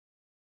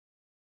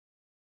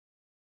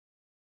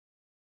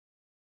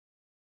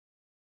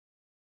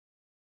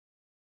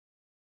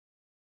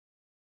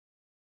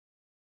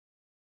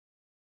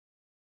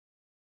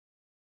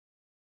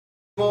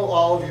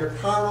all of your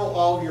carnal,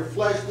 all of your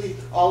fleshly,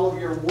 all of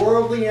your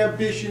worldly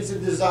ambitions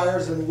and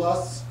desires and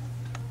lusts,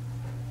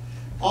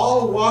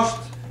 all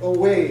washed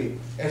away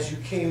as you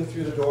came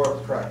through the door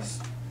of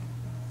Christ.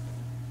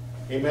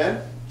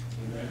 Amen?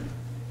 Amen.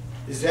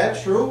 Is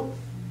that true?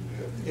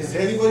 Is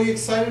anybody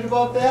excited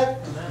about that?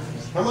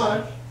 Come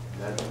on.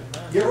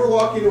 You ever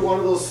walk into one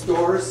of those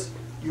stores?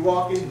 You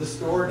walk into the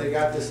store and they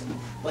got this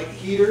like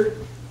heater.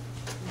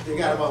 They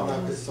got them out now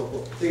because it's so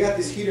cool. They got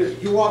this heater.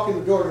 You walk in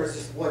the door and there's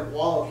this like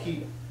wall of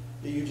heat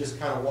that you just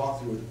kind of walk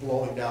through. It's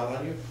blowing down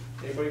on you.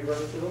 Anybody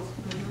run into those?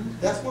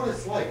 That's what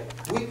it's like.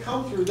 We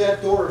come through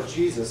that door of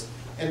Jesus,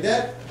 and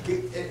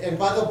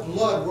by the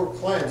blood we're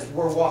cleansed,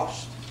 we're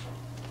washed.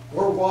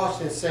 We're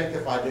washed and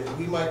sanctified that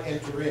we might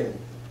enter in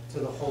to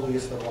the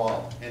holiest of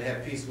all and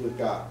have peace with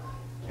God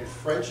and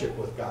friendship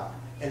with God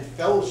and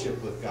fellowship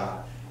with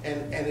God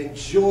and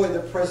enjoy the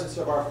presence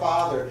of our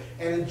Father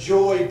and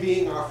enjoy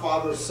being our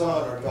Father's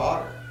son or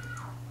daughter.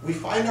 We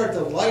find our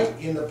delight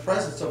in the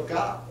presence of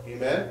God.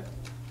 Amen?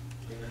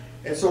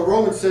 And so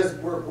Romans says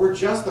we're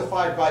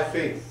justified by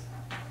faith.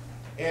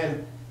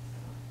 And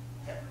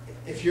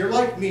if you're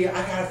like me,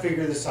 I got to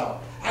figure this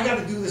out. I got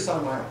to do this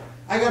on my own.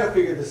 I got to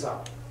figure this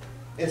out.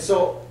 And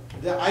so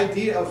the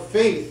idea of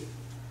faith,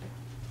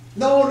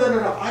 no,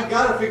 I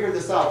got to figure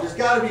this out. There's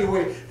got to be a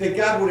way that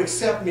God would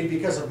accept me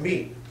because of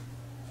me.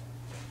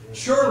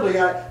 Surely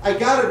I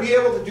got to be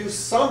able to do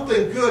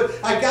something good.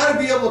 I got to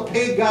be able to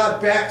pay God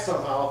back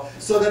somehow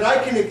so that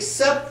I can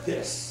accept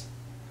this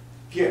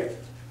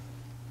gift.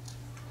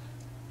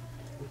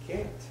 We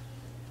can't.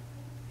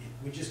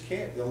 We just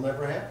can't. It'll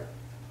never happen.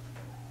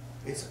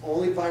 It's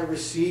only by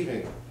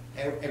receiving.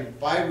 And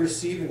by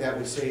receiving that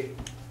we say,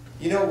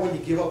 you know, when you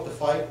give up the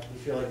fight, you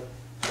feel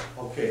like,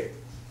 okay,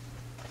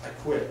 I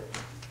quit.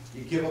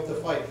 You give up the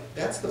fight.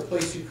 That's the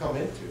place you come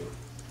into.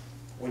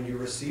 When you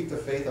receive the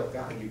faith of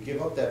God, you give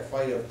up that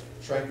fight of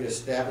trying to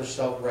establish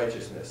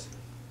self-righteousness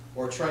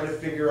or trying to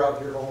figure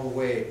out your own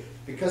way.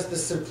 Because the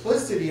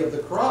simplicity of the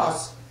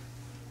cross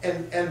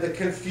and the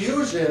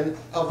confusion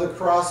of the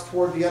cross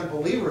toward the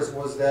unbelievers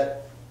was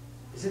that,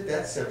 is it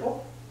that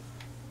simple?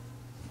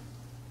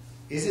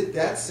 Is it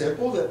that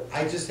simple that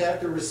I just have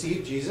to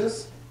receive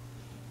Jesus?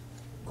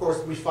 Of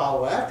course, we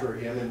follow after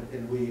him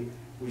and we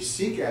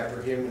seek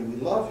after him and we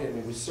love him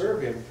and we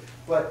serve him.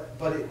 But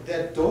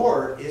that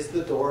door is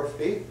the door of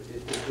faith.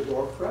 It is the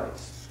door of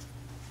Christ.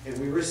 And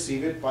we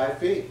receive it by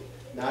faith,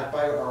 not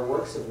by our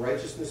works of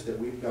righteousness that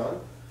we've done.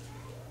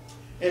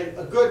 And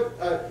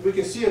we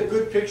can see a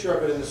good picture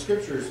of it in the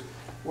Scriptures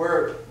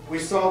where we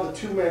saw the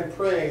two men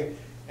praying,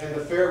 and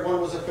one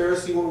was a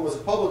Pharisee, one was a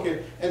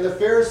publican, and the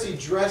Pharisee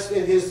dressed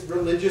in his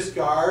religious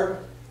garb,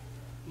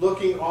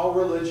 looking all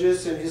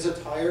religious in his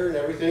attire and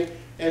everything,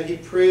 and he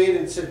prayed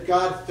and said,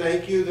 God,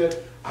 thank you that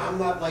I'm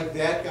not like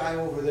that guy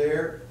over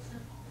there.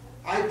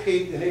 I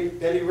paid, and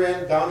then he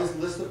ran down his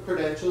list of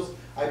credentials.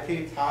 I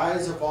pay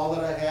tithes of all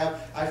that I have.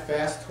 I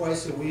fast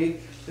twice a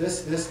week.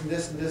 This, and this, and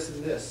this,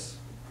 and this.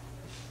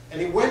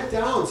 And he went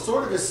down,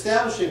 sort of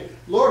establishing,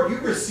 Lord, you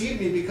received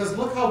me because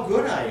look how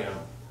good I am.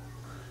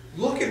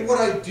 Look at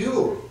what I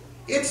do.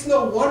 It's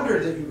no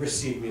wonder that you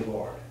receive me,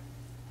 Lord.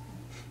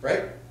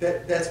 Right?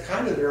 That's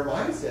kind of their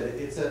mindset.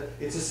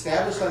 It's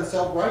established on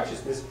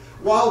self-righteousness.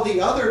 While the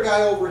other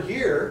guy over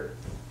here,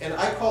 and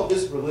I call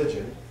this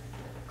religion,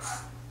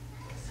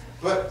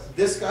 but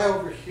this guy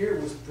over here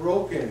was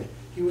broken.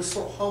 He was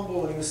so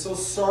humble and he was so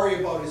sorry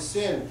about his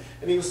sin.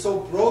 And he was so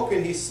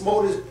broken, he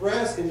smote his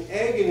breast in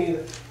agony.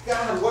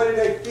 God, why did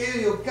I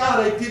fail you? God,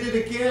 I did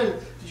it again.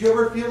 Did you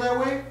ever feel that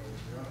way?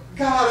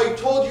 God, I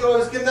told you I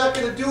was not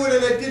going to do it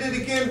and I did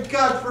it again.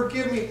 God,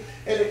 forgive me.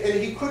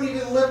 And he couldn't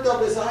even lift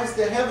up his eyes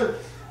to heaven.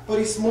 But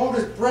he smote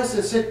his breast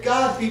and said,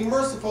 God, be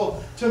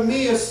merciful to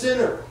me, a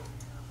sinner.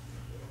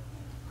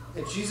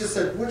 And Jesus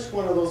said, which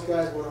one of those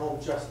guys went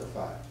home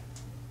justified?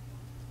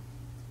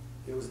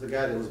 It was the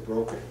guy that was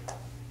broken.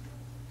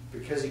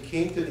 Because he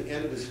came to the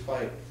end of his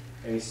fight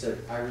and he said,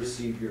 I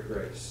receive your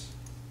grace.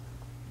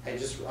 I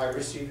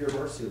receive your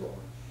mercy, Lord.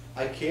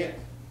 I can't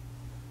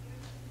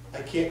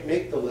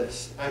make the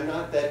list. I'm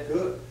not that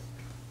good.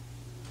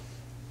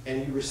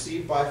 And you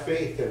receive by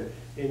faith.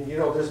 And you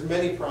know, there's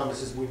many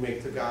promises we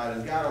make to God.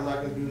 And God, I'm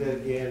not going to do that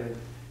again.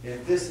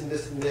 And this and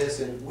this and this.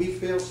 And we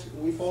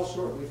fall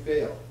short. We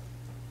fail.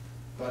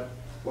 But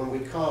when we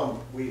come,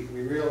 we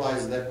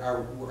realize that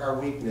our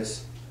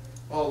weakness,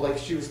 like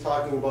she was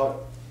talking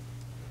about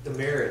the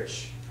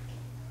marriage,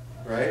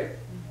 right?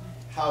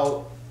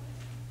 How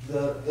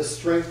the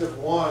strength of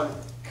one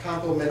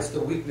complements the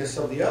weakness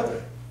of the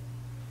other.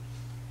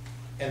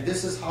 And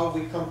this is how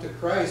we come to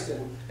Christ.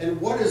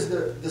 And what is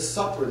the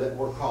supper that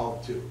we're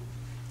called to?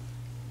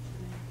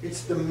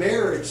 It's the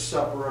marriage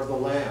supper of the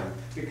Lamb.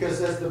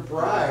 Because as the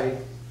bride,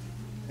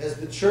 as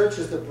the church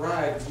is the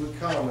bride, we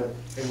come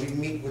and we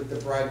meet with the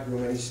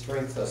bridegroom and he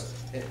strengthens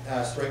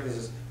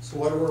us. So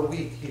when we're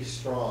weak, he's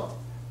strong.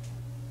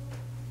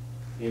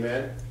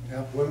 Amen?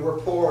 Yeah. When we're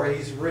poor,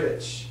 he's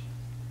rich.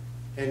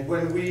 And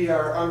when we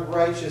are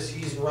unrighteous,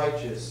 he's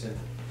righteous. And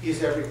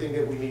he's everything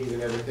that we need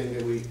and everything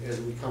that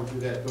as we come through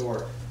that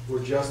door.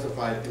 we're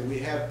justified, and we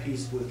have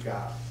peace with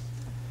God.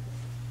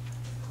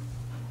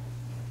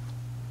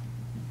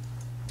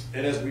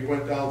 And as we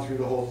went down through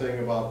the whole thing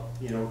about,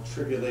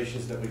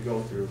 tribulations that we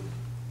go through,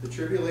 the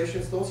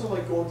tribulations, those are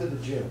like going to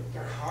the gym.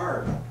 They're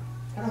hard.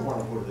 I don't want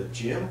to go to the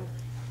gym,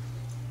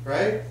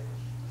 right?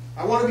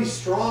 I want to be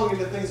strong in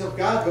the things of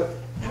God, but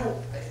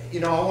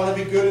I want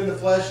to be good in the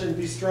flesh and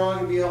be strong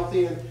and be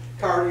healthy and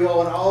cardio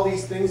and all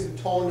these things and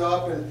toned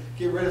up and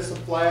get rid of some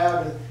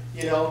flab and,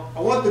 I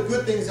want the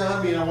good things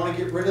on me and I want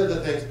to get rid of the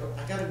things, but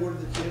I got to go to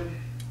the gym.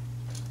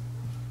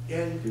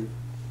 Yeah, you do.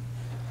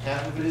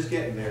 Half of it is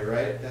getting there,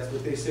 right? That's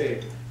what they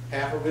say.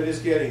 Half of it is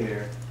getting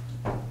there.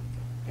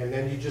 And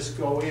then you just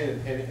go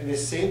in. And the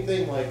same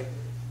thing like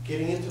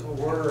getting into the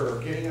Word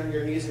or getting on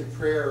your knees in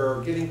prayer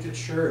or getting to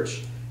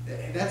church.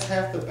 That's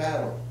half the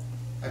battle,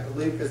 I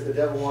believe, because the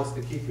devil wants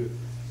to keep you.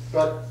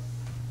 But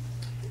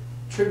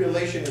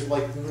tribulation is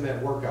like doing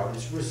that workout.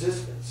 It's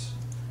resistance.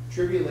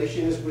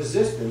 Tribulation is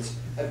resistance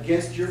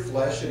against your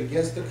flesh and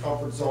against the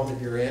comfort zone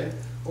that you're in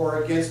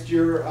or against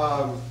your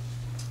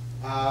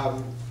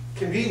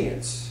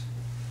convenience.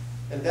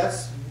 And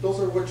those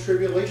are what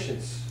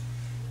tribulations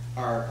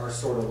are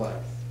sort of like.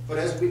 But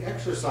as we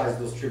exercise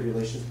those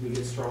tribulations, we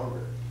get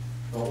stronger,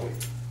 don't we?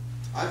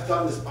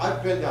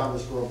 I've been down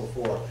this road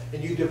before,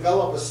 and you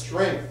develop a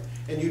strength,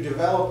 and you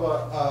develop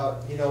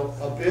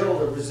a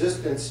build, a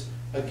resistance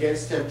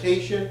against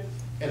temptation,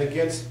 and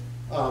against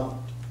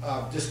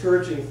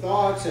discouraging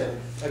thoughts, and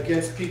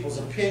against people's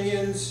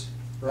opinions,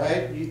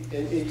 right?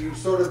 And you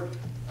sort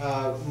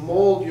of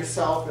mold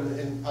yourself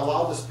and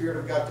allow the Spirit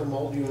of God to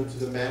mold you into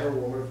the man or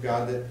woman of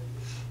God that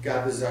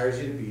God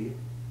desires you to be.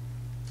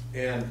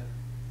 And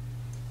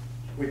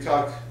we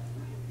talk,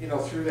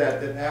 through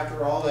that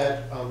after all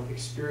that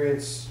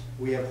experience,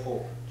 we have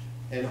hope.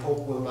 And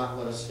hope will not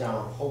let us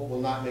down. Hope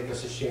will not make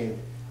us ashamed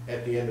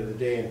at the end of the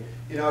day.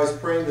 And, I was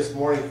praying this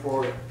morning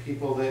for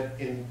people that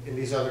in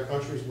these other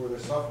countries where they're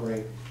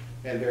suffering,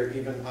 and they're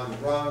even on the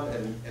run,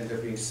 and they're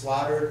being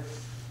slaughtered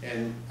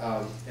and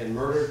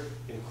murdered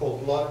in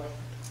cold blood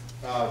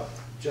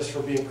just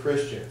for being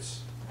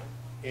Christians.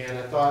 And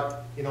I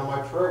thought,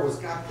 my prayer was,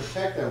 God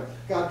protect them.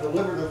 God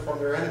deliver them from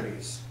their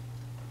enemies.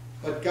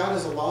 But God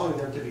is allowing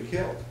them to be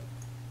killed.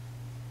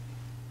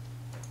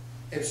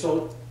 And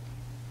so,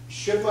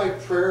 should my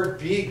prayer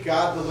be,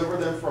 God deliver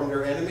them from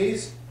their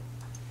enemies?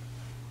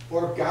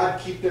 Or God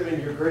keep them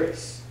in your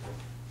grace?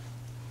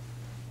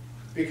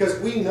 Because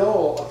we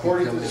know,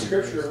 according to the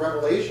scripture in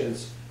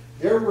Revelations,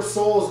 there were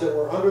souls that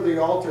were under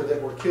the altar that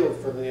were killed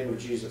for the name of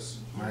Jesus.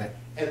 Right.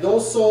 And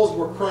those souls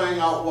were crying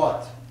out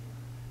what?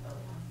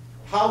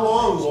 How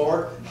long,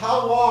 Lord?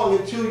 How long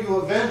until you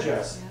avenge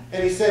us?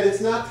 And he said,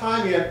 it's not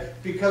time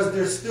yet, because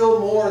there's still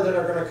more that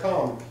are going to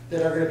come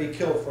that are going to be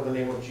killed for the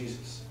name of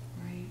Jesus.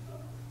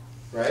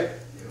 Right?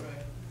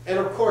 And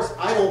of course,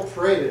 I don't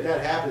pray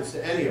that happens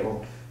to any of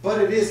them,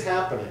 but it is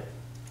happening.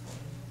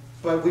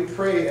 But we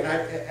pray,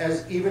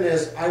 and even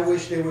as I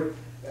wish they would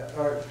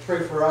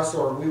pray for us,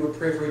 or we would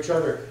pray for each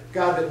other,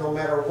 God, that no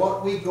matter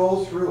what we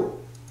go through,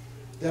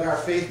 that our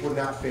faith would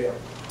not fail.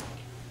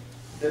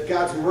 That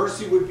God's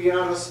mercy would be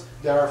on us,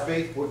 that our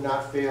faith would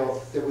not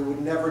fail, that we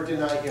would never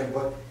deny Him,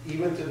 but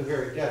even to the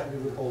very death we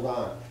would hold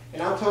on.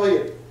 And I'll tell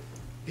you,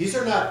 these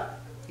are not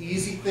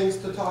easy things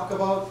to talk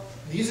about.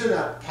 These are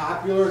not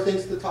popular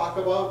things to talk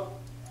about.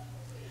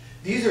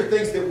 These are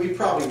things that we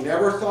probably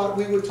never thought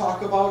we would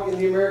talk about in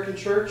the American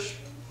church.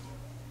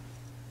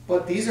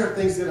 But these are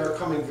things that are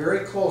coming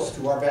very close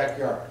to our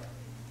backyard.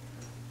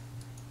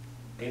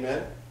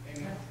 Amen?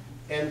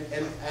 Amen.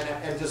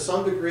 And to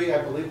some degree,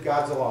 I believe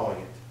God's allowing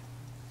it.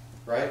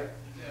 Right?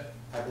 Yeah.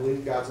 I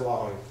believe God's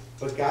allowing it.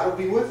 But God will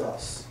be with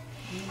us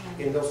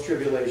in those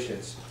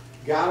tribulations.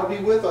 God will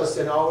be with us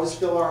and always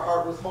fill our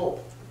heart with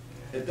hope.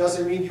 It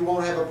doesn't mean you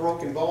won't have a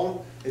broken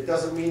bone. It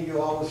doesn't mean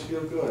you always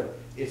feel good.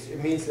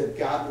 It means that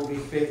God will be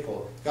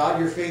faithful. God,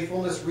 your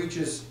faithfulness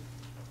reaches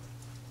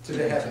to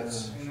the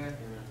heavens. Amen.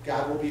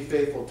 God will be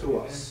faithful to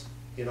us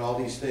in all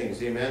these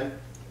things. Amen?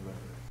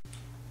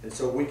 And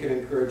so we can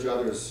encourage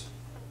others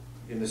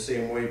in the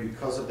same way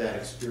because of that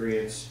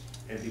experience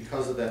and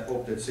because of that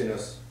hope that's in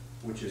us,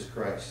 which is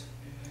Christ.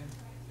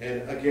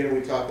 And again,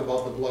 we talked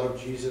about the blood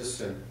of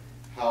Jesus and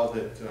how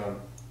that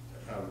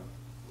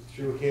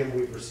through Him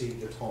we've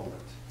received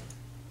atonement,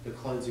 the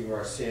cleansing of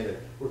our sin. And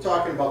we're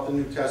talking about the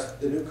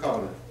New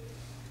Covenant.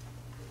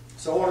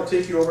 So I want to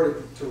take you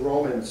over to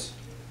Romans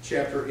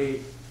chapter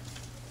 8.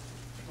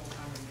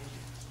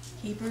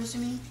 Hebrews,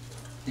 you mean?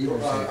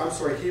 I'm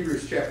sorry,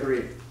 Hebrews chapter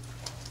 8.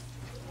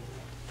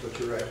 But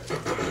you're right.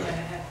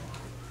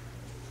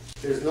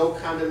 There's no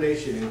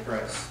condemnation in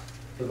Christ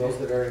for those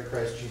that are in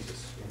Christ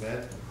Jesus.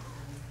 Amen?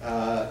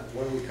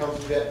 When we come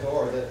through that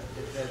door,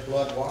 that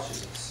blood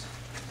washes us.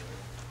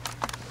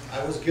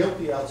 I was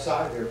guilty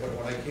outside there, but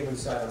when I came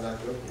inside, I'm not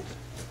guilty.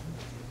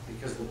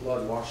 Because the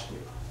blood washed me.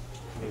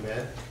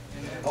 Amen?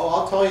 Amen. Oh,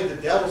 I'll tell you,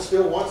 the devil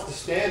still wants to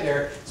stand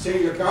there,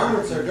 say your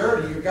garments are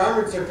dirty, your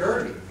garments are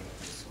dirty.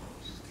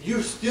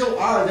 You still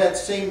are that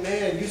same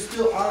man, you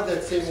still are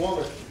that same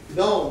woman.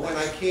 No, when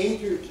I came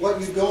through, what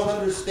you don't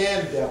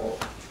understand, devil,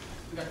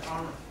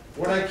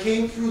 When I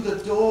came through the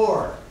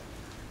door,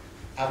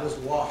 I was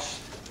washed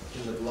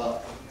in the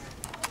blood.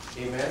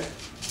 Amen?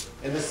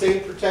 And the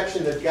same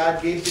protection that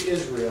God gave to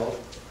Israel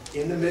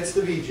in the midst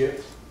of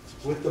Egypt,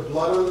 with the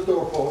blood on the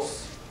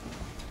doorposts,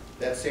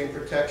 that same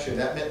protection,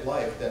 that meant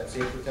life, that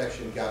same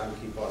protection, God will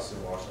keep us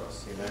and wash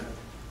us. Amen?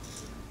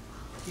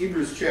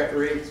 Hebrews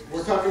chapter 8,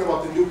 we're talking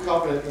about the new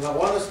covenant, and I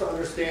want us to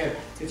understand,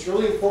 it's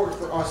really important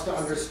for us to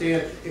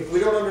understand, if we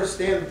don't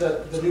understand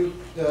the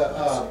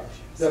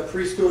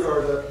priesthood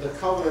or the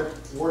covenant,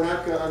 we're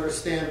not going to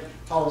understand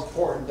how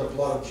important the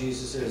blood of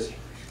Jesus is.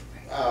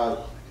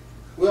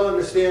 We'll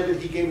understand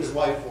that he gave his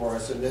life for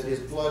us and that his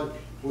blood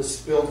was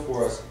spilled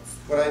for us.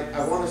 But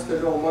I want us to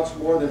know much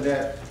more than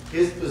that,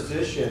 his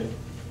position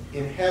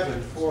in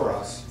heaven for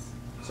us.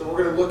 So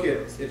we're going to look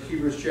at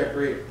Hebrews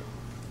chapter 8.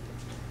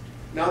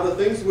 Now the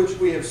things which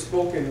we have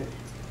spoken,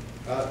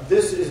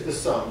 this is the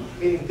sum,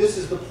 meaning this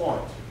is the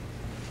point,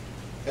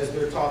 as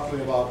they're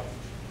talking about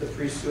the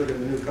priesthood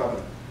and the new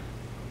covenant.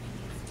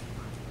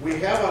 We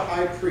have a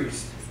high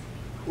priest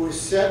who is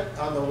set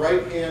on the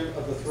right hand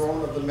of the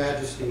throne of the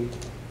majesty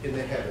in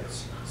the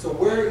heavens. So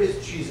where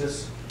is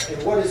Jesus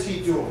and what is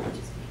he doing?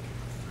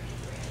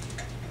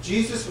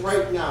 Jesus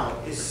right now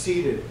is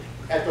seated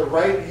at the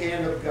right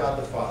hand of God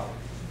the Father.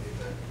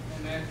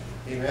 Amen.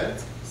 Amen?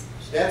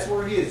 That's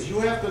where he is. You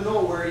have to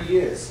know where he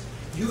is.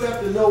 You have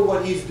to know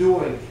what he's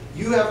doing.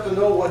 You have to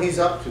know what he's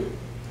up to.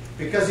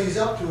 Because he's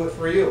up to it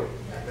for you.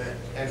 Amen.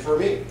 And for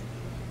me.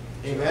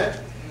 Amen?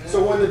 Amen?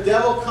 So when the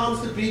devil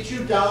comes to beat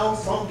you down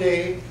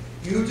someday,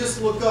 you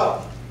just look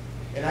up.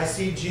 And I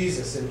see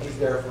Jesus and he's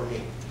there for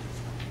me.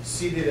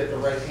 Seated at the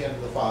right hand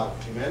of the Father.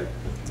 Amen?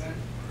 Amen.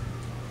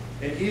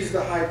 And he's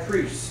the high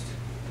priest.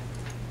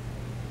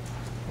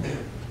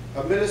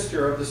 A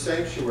minister of the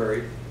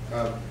sanctuary,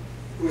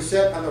 who is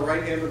set on the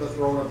right hand of the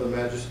throne of the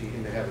majesty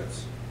in the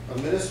heavens. A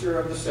minister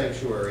of the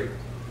sanctuary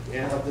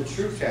and of the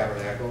true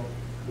tabernacle,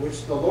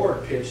 which the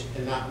Lord pitched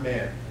and not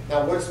man.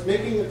 Now what's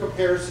making the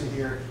comparison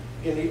here,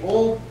 in the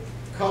old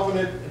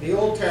covenant, the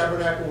old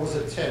tabernacle was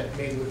a tent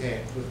made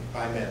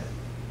by men.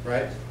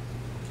 Right?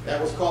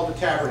 That was called the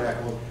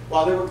tabernacle.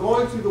 While they were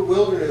going through the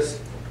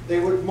wilderness,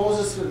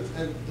 Moses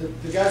and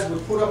the guys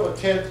would put up a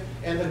tent,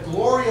 and the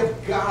glory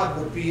of God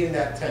would be in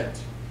that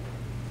tent.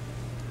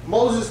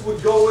 Moses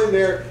would go in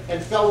there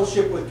and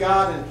fellowship with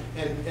God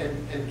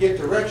and get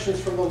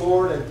directions from the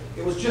Lord, and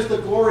it was just a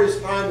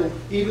glorious time, and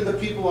even the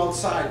people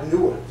outside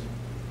knew it.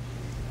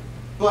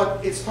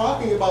 But it's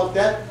talking about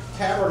that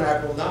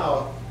tabernacle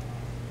now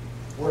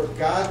where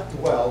God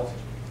dwelt,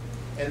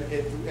 and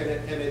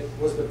it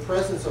was the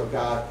presence of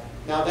God.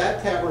 Now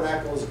that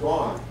tabernacle is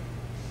gone,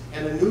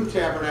 and a new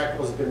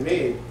tabernacle has been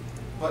made,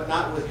 but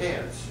not with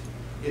hands.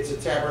 It's a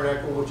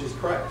tabernacle which is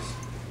Christ.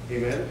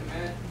 Amen?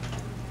 Amen.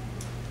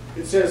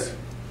 It says,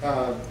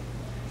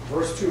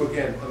 verse 2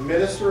 again, a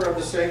minister of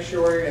the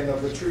sanctuary and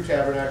of the true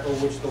tabernacle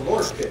which the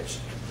Lord pitched,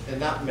 and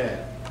not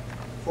man.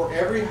 For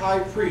every high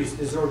priest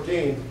is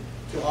ordained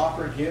to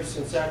offer gifts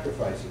and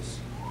sacrifices.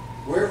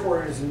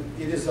 Wherefore it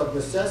is of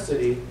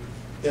necessity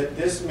that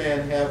this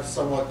man have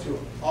somewhat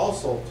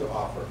also to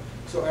offer.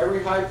 So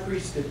every high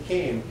priest that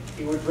came,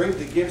 he would bring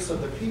the gifts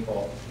of the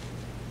people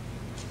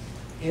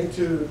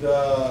into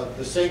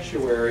the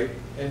sanctuary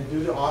and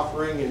do the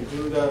offering and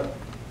do the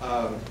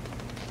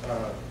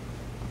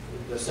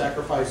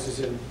sacrifices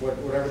and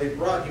whatever they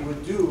brought. He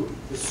would do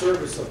the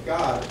service of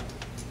God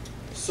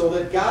so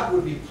that God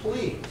would be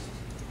pleased.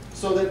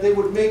 So that they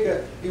would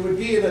it would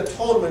be an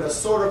atonement, a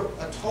sort of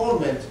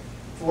atonement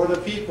for the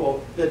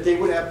people, that they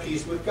would have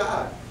peace with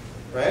God.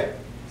 Right?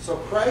 So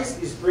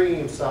Christ is bringing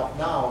himself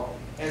now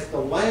as the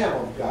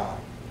Lamb of God.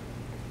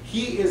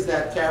 He is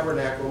that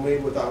tabernacle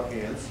made without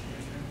hands.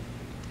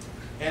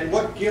 And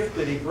what gift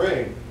did he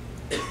bring?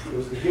 It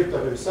was the gift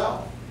of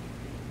himself.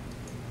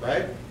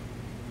 Right?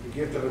 The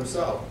gift of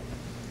himself.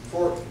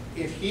 For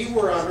if he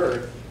were on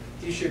earth,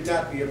 he should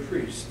not be a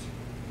priest.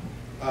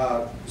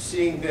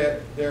 Seeing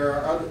that there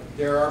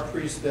are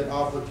priests that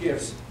offer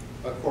gifts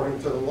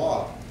according to the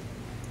law,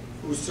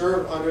 who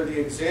serve under the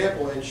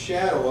example and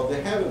shadow of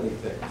the heavenly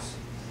things,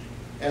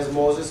 as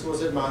Moses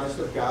was admonished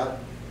of God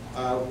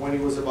when he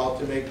was about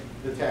to make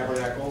the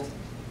tabernacle.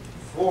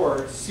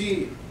 For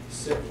see,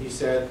 he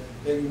said,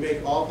 that you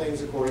make all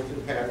things according to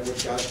the pattern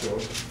which God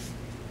showed.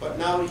 But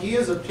now he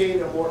has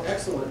obtained a more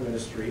excellent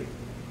ministry,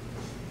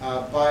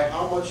 by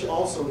how much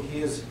also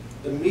he is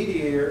the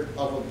mediator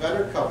of a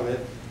better covenant,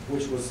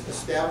 which was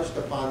established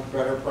upon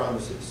better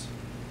promises.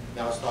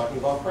 Now it's talking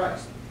about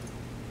Christ.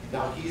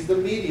 Now he's the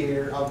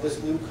mediator of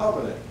this new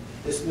covenant,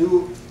 this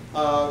new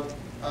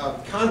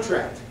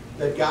contract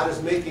that God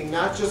is making,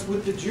 not just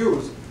with the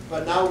Jews,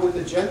 but now with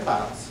the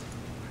Gentiles.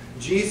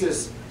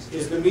 Jesus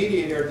is the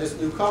mediator of this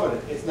new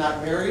covenant. It's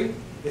not Mary,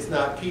 it's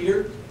not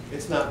Peter,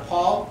 it's not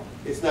Paul,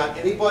 it's not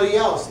anybody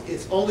else.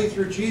 It's only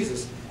through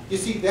Jesus. You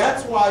see,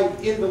 that's why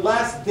in the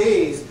last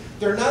days,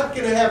 they're not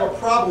going to have a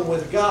problem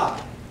with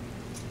God.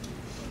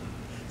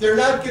 They're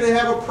not going to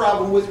have a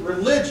problem with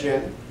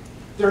religion.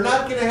 They're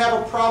not going to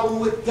have a problem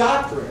with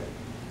doctrine.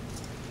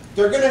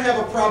 They're going to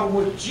have a problem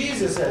with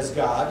Jesus as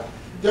God,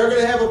 They're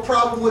going to have a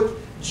problem with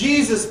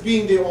Jesus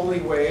being the only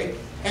way,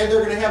 and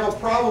they're going to have a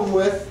problem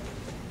with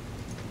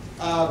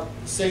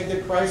saying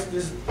that Christ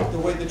is the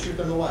way, the truth,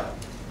 and the life.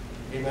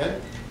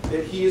 Amen?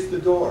 That He is the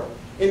door.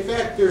 In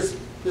fact, there's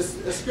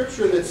a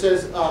scripture that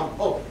says,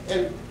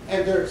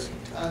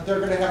 they're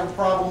going to have a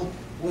problem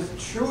with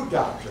true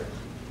doctrine.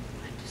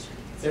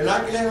 They're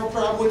not going to have a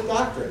problem with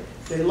doctrine.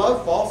 They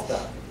love false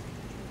doctrine.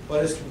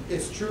 But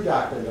it's true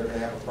doctrine they're going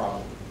to have a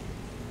problem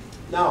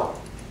with. Now,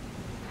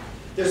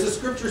 there's a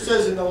scripture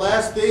says in the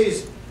last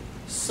days,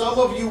 some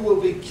of you will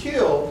be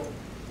killed,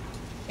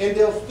 and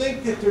they'll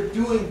think that they're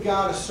doing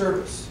God a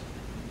service.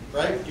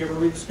 Right? You ever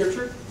read the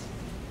scripture?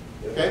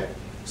 Okay?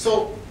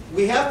 So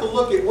we have to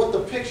look at what the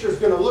picture is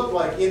going to look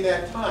like in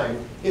that time.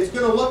 It's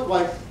going to look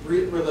like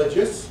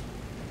religious.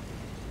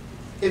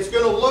 It's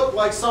going to look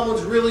like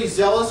someone's really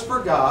zealous for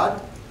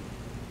God.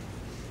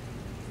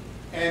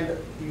 And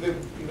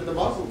even the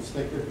Muslims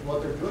think that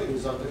what they're doing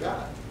is unto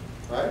God.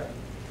 Right?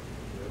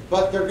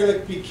 But they're going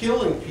to be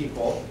killing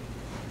people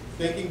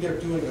thinking they're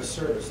doing a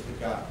service to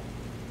God.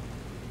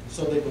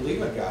 So they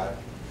believe in God.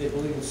 They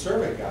believe in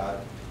serving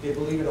God. They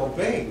believe in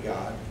obeying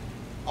God.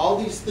 All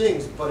these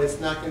things, but it's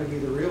not going to be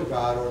the real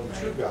God or the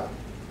true God.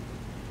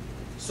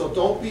 So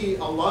don't be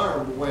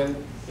alarmed when,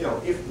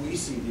 if we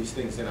see these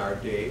things in our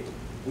day.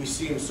 We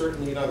see them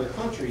certainly in other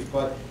countries,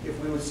 but if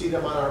we would see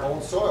them on our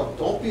own soil,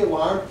 don't be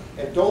alarmed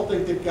and don't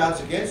think that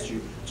God's against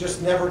you.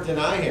 Just never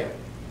deny Him.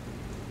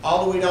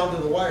 All the way down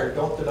to the wire,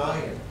 don't deny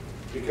Him,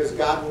 because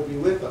God will be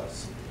with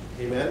us.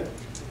 Amen?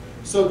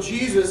 So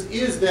Jesus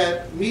is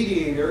that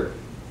mediator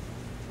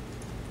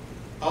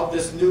of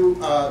this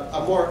new,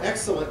 a more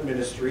excellent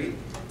ministry,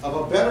 of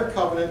a better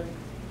covenant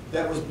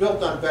that was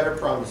built on better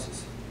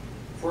promises.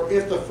 For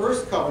if the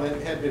first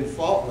covenant had been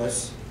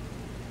faultless,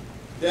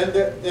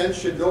 then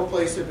should no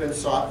place have been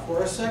sought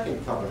for a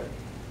second covenant.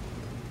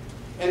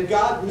 And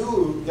God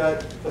knew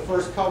that the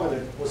first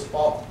covenant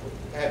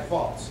had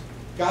faults.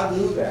 God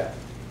knew that.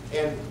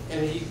 And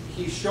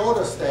he showed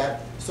us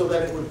that so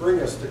that it would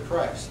bring us to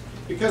Christ.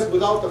 Because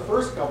without the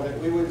first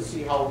covenant, we wouldn't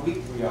see how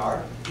weak we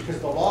are, because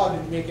the law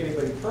didn't make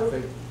anybody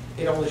perfect.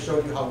 It only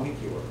showed you how weak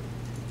you were.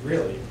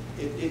 Really.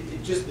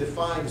 It just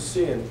defined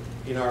sin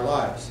in our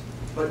lives.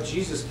 But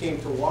Jesus came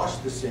to wash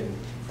the sin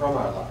from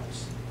our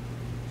lives.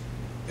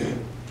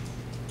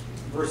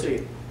 Verse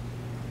 8.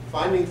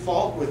 Finding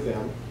fault with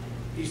them,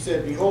 He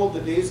said, Behold,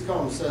 the days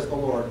come, says the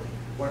Lord,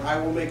 when I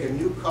will make a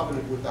new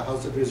covenant with the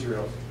house of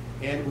Israel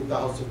and with the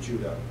house of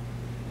Judah.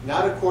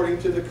 Not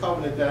according to the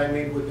covenant that I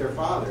made with their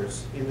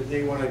fathers in the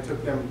day when I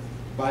took them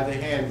by the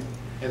hand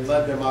and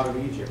led them out of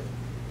Egypt.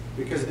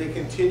 Because they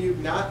continued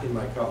not in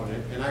my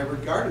covenant, and I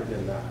regarded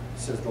them not,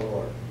 says the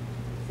Lord.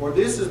 For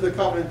this is the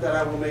covenant that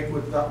I will make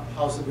with the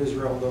house of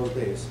Israel in those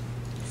days,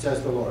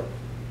 says the Lord.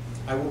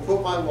 I will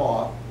put my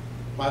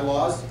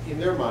laws in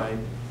their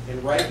mind,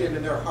 and write them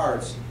in their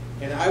hearts,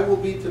 and I will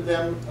be to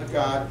them a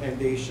God, and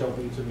they shall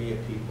be to me a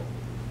people.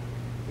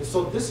 And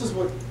so this is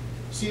what,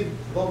 see,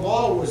 the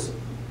law was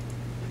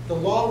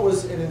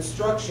an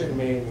instruction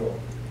manual.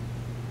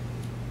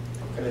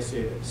 How can I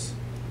say this?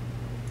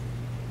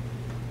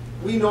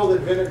 We know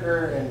that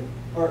vinegar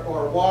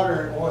or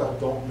water and oil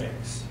don't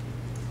mix,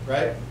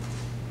 right?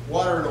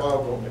 Water and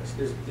oil don't mix.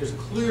 There's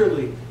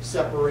clearly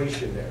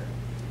separation there.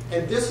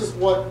 And this is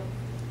what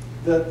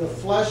the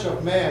flesh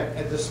of man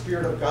and the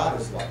Spirit of God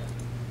is like.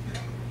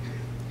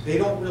 They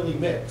don't really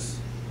mix.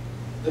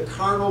 The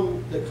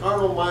carnal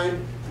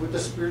mind with the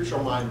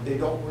spiritual mind, they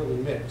don't really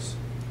mix.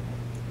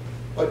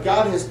 But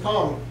God has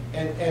come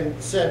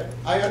and said,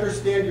 I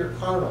understand you're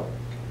carnal,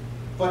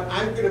 but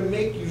I'm going to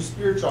make you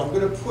spiritual. I'm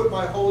going to put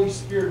my Holy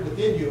Spirit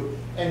within you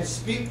and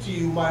speak to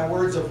you my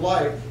words of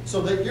life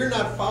so that you're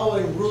not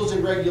following rules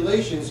and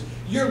regulations.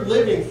 You're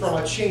living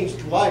from a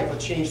changed life, a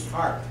changed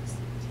heart.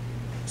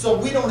 So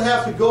we don't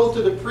have to go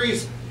to the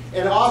priest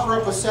and offer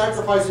up a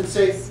sacrifice and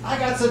say, I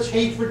got such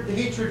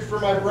hatred for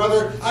my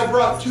brother, I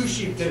brought 2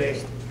 sheep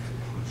today.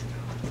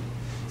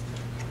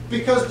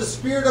 Because the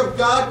Spirit of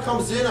God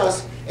comes in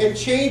us and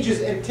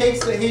changes and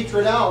takes the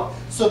hatred out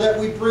so that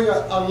we bring a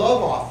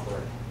love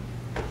offering.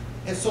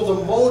 And so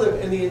the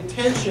motive and the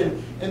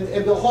intention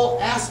and the whole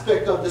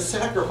aspect of the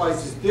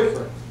sacrifice is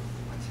different.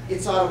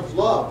 It's out of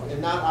love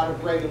and not out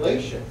of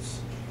regulations.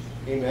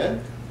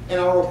 Amen? And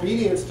our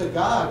obedience to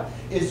God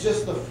is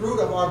just the fruit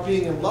of our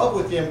being in love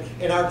with Him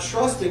and our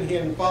trusting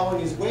Him and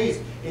following His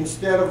ways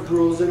instead of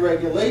rules and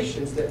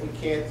regulations that we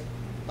can't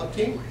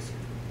obtain.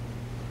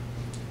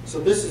 So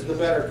this is the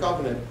better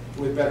covenant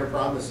with better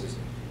promises.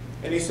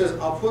 And He says,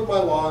 I'll put my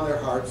law in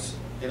their hearts,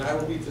 and I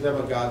will be to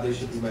them a God, they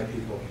shall be my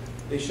people.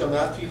 They shall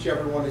not teach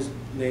everyone his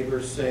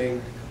neighbor,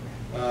 saying,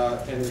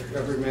 and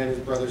every man his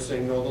brother,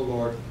 saying, know the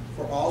Lord.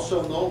 For all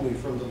shall know me,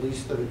 from the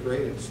least to the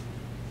greatest.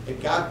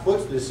 And God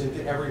puts this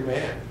into every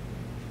man.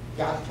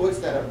 God puts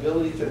that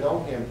ability to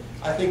know Him.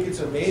 I think it's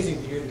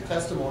amazing to hear the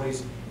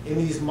testimonies in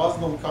these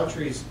Muslim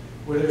countries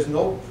where there's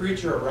no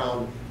preacher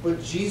around,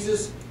 but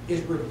Jesus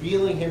is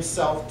revealing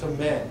Himself to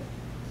men.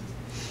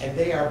 And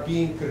they are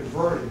being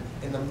converted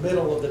in the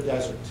middle of the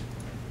desert.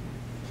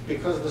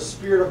 because the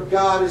Spirit of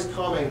God is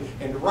coming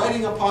and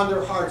writing upon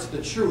their hearts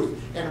the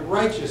truth and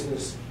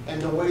righteousness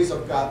and the ways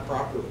of God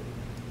properly.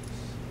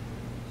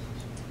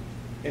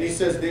 And he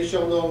says, they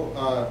shall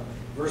know,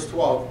 verse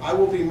 12, I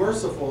will be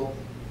merciful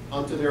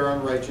unto their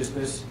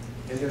unrighteousness,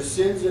 and their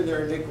sins and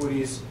their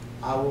iniquities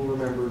I will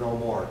remember no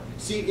more.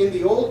 See, in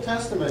the Old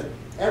Testament,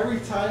 every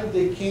time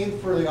they came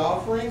for the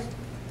offering,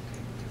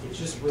 it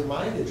just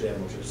reminded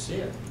them of their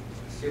sin.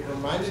 It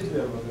reminded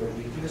them of their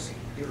weakness.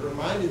 It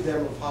reminded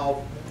them of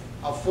how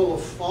full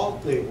of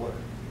fault they were.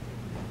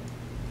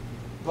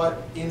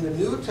 But in the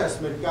New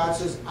Testament, God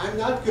says, I'm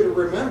not going to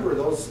remember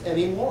those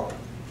anymore.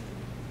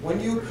 When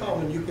you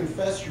come and you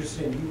confess your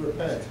sin, you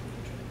repent,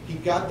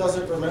 God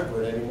doesn't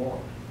remember it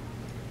anymore.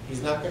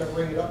 He's not going to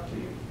bring it up to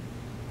you.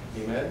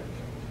 Amen?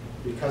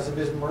 Because of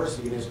His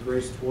mercy and His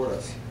grace toward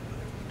us.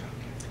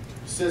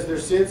 He says, their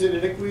sins and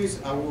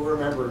iniquities I will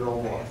remember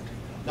no more.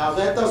 Now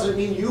that doesn't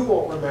mean you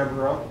won't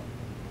remember them.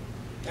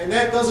 And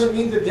that doesn't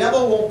mean the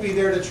devil won't be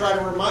there to try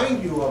to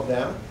remind you of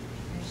them.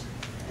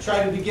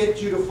 Trying to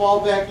get you to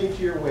fall back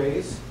into your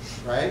ways.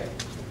 Right?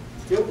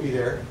 He'll be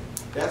there.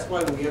 That's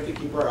why we have to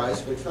keep our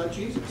eyes fixed on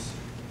Jesus.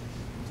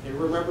 And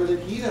remember that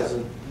He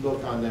doesn't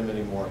look on them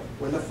anymore.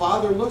 When the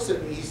Father looks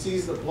at me, He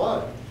sees the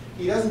blood.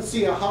 He doesn't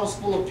see a house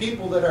full of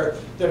people that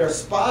are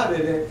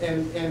spotted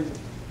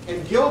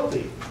and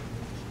guilty.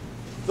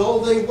 Though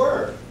they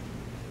were.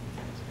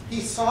 He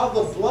saw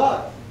the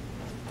blood.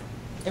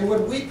 And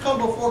when we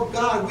come before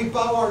God, we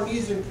bow our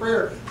knees in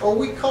prayer, or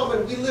we come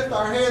and we lift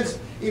our hands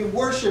in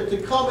worship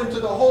to come into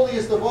the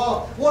holiest of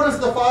all, what does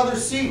the Father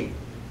see?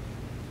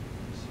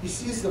 He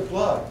sees the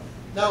blood.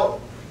 Now,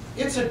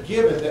 it's a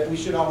given that we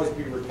should always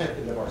be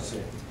repentant of our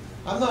sin.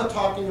 I'm not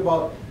talking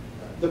about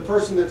the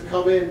person that's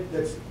come in,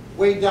 that's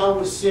weighed down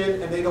with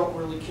sin, and they don't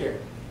really care.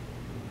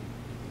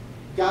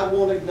 God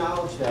won't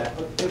acknowledge that.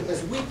 But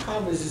as we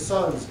come as His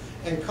sons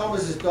and come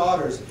as His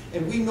daughters,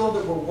 and we know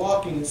that we're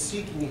walking and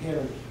seeking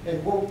Him,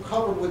 and we're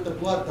covered with the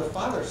blood, the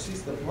Father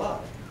sees the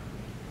blood,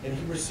 and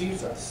He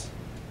receives us.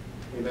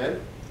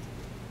 Amen?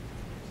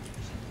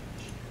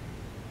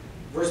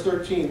 Verse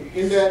 13,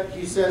 in that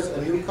He says,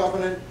 a new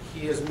covenant,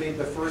 He has made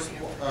the first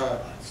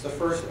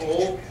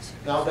old.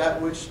 Now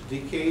that which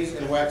decays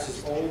and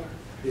waxes old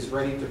is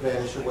ready to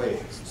vanish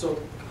away.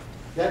 So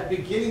that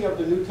beginning of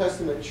the New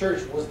Testament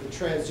church was the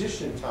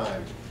transition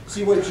time.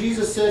 See, when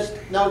Jesus says,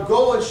 now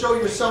go and show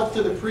yourself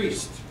to the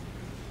priest.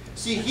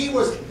 See, He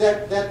was,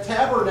 that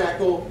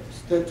tabernacle,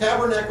 the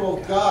tabernacle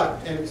of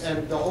God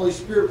and the Holy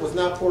Spirit was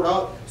not poured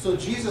out. So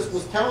Jesus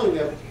was telling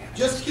them,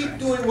 just keep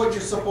doing what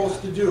you're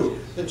supposed to do.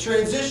 The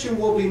transition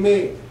will be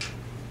made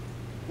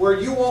where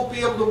you won't be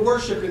able to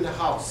worship in the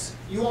house.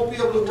 You won't be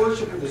able to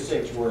worship in the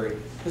sanctuary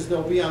because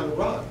they'll be on the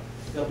run.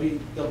 They'll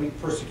be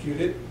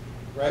persecuted,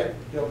 right?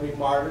 They'll be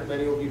martyred.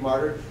 Many will be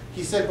martyred.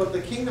 He said, but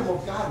the kingdom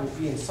of God will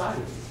be inside of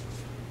you.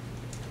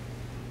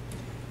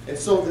 And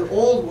so the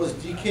old was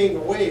decaying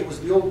away. It was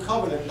the old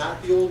covenant,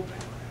 not the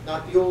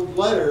old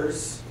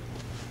letters,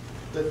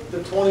 the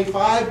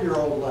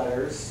 25-year-old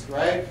letters,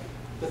 right?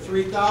 The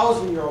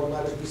 3,000-year-old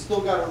letters. We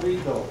still got to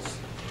read those.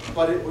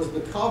 But it was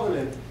the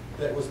covenant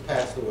that was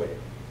passed away.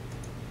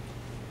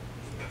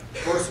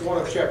 Verse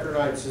 1 of chapter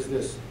 9 says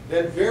this,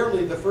 then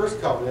verily the first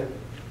covenant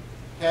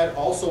had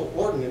also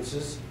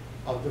ordinances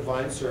of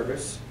divine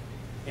service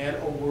and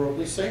a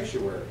worldly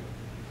sanctuary.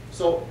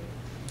 So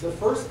the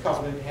first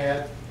covenant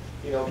had,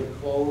 the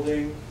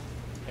clothing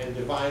and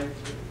divine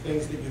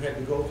things that you had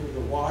to go through, the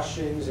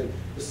washings and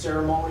the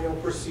ceremonial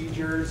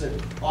procedures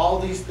and all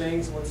these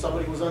things. When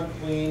somebody was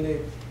unclean,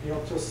 they,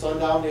 till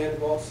sundown they had to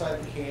go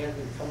outside the camp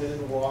and come in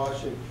and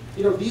wash, and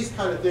these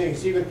kind of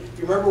things. Even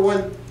you remember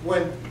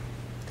when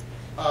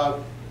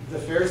the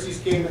Pharisees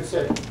came and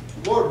said,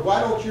 Lord, why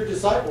don't your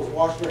disciples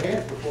wash their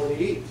hands before they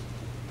eat?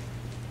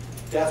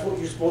 That's what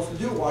you're supposed to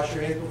do, wash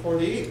your hands before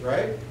they eat,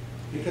 right?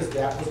 Because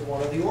that was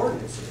one of the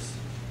ordinances.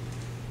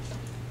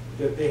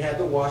 That they had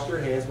to wash their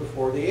hands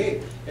before they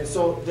ate. And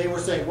so they were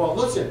saying, well,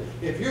 listen,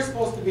 if you're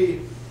supposed to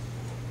be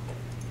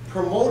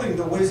promoting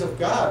the ways of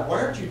God,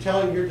 why aren't you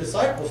telling your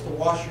disciples to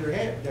wash their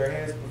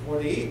hands before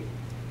they eat?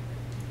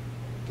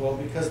 Well,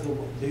 because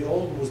the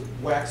old was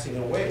waxing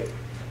away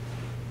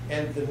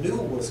and the new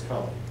was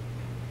coming,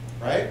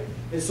 right?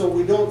 And so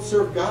we don't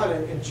serve God,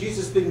 and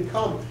Jesus didn't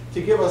come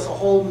to give us a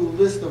whole new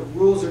list of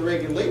rules and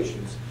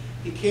regulations.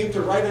 He came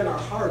to write in our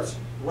hearts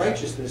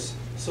righteousness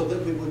so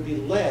that we would be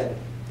led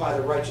by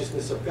the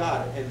righteousness of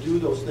God and do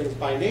those things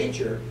by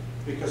nature,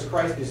 because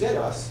Christ is in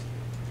us,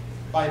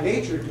 by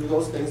nature do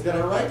those things that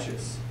are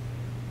righteous.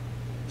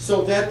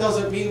 So that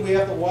doesn't mean we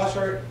have to wash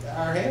our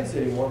hands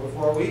anymore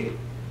before we eat.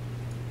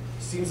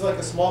 Seems like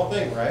a small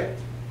thing, right?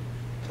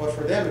 But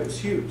for them it was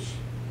huge.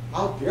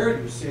 How dare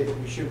you say that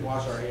we should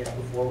wash our hands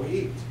before we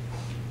eat?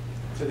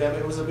 To them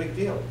it was a big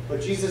deal.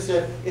 But Jesus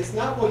said, it's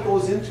not what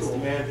goes into a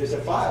man that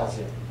defiles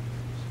him.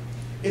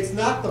 It's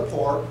not the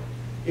pork,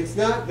 it's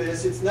not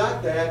this, it's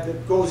not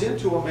that goes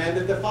into a man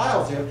that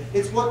defiles him.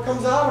 It's what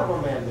comes out of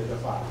a man that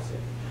defiles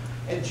him.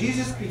 And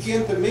Jesus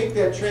began to make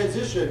that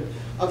transition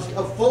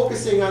of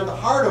focusing on the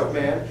heart of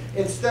man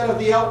instead of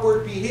the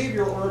outward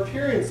behavior or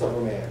appearance of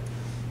a man.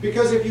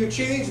 Because if you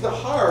change the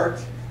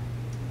heart,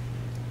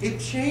 it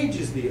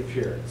changes the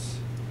appearance.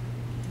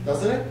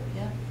 Doesn't it?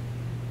 Yeah.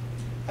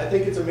 I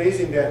think it's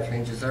amazing that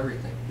Changes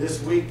everything.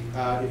 this week,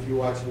 if you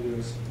watch the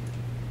news,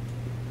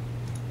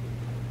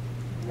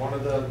 one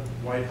of the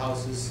White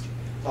House's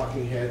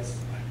talking heads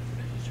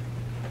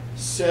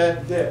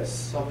said this,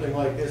 something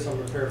like this, I'm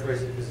going to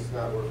paraphrase it because it's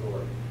not word for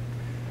word,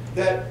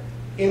 that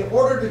in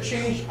order to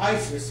change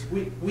ISIS,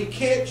 we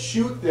can't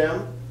shoot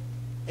them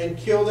and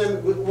kill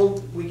them,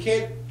 we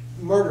can't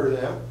murder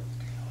them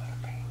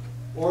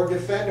or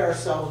defend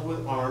ourselves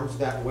with arms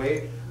that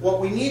way. What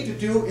we need to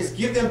do is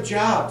give them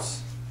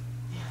jobs.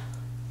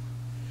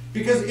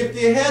 Because if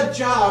they had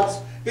jobs,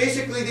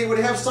 basically they would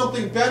have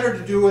something better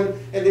to do, and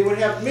they would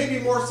have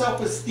maybe more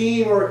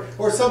self-esteem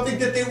or something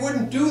that they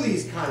wouldn't do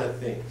these kind of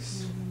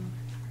things.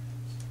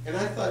 And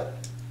I thought,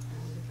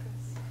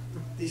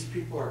 these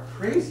people are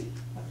crazy.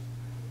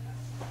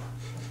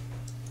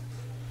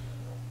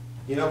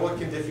 You know what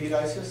can defeat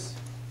ISIS?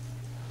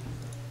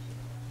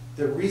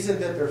 The reason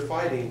that they're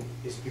fighting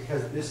is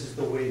because this is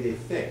the way they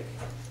think.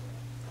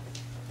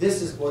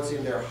 This is what's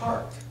in their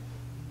heart.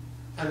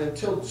 And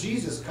until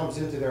Jesus comes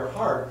into their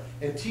heart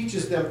and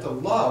teaches them to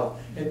love,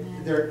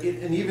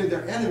 and even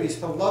their enemies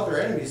to love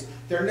their enemies,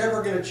 they're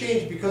never going to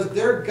change, because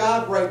their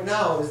God right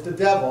now is the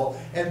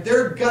devil, and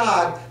their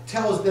God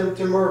tells them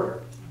to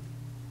murder.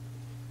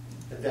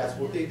 And that's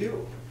what they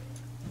do.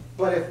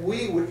 But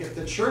if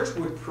the church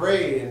would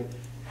pray, and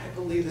I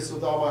believe this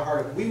with all my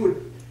heart, if we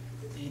would,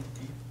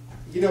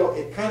 you know,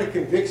 it kind of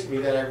convicts me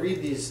that I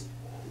read these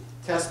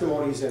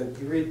testimonies and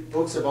you read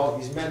books about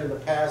these men in the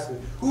past,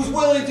 and who's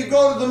willing to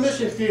go to the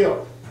mission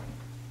field?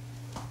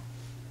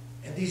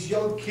 And these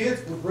young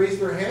kids would raise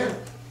their hand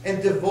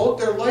and devote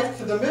their life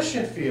to the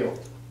mission field.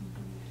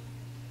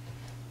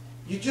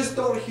 You just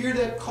don't hear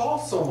that call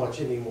so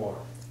much anymore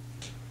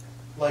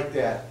like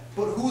that.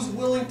 But who's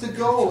willing to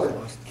go?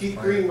 And Keith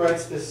Green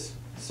writes this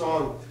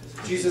song,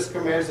 Jesus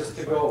commands us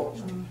to go.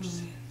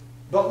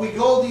 But we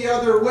go the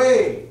other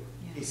way,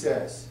 he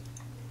says.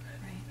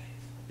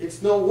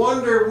 It's no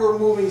wonder we're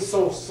moving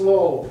so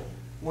slow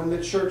when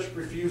the church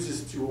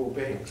refuses to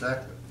obey.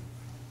 Exactly.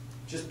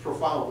 Just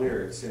profound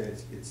lyrics, and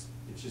it's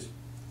just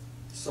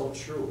so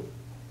true.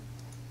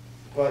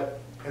 But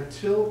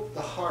until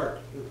the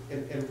heart,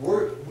 and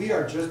we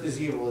are just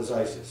as evil as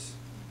ISIS,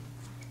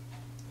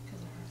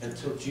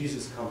 until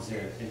Jesus comes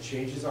in and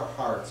changes our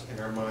hearts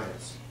and our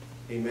minds.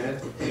 Amen?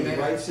 He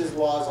writes his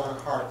laws on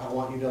our heart. I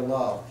want you to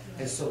love.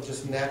 And so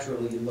just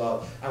naturally you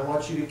love. I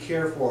want you to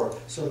care for.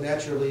 So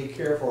naturally you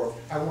care for.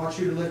 I want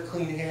you to live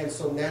clean hands.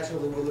 So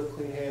naturally we live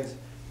clean hands.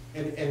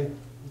 And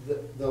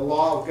the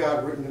law of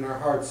God written in our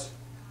hearts.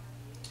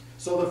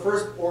 So the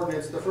first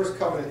ordinance, the first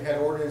covenant had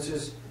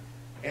ordinances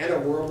and a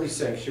worldly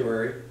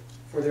sanctuary.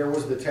 For there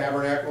was the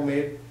tabernacle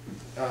made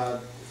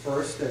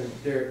first. And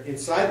there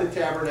inside the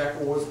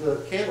tabernacle was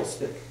the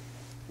candlestick,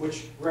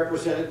 which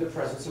represented the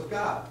presence of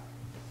God.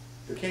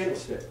 The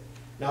candlestick.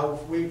 Now,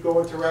 if we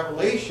go into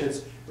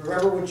Revelations,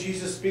 remember when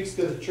Jesus speaks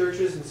to the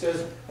churches and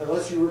says,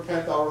 unless you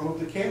repent, I'll remove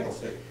the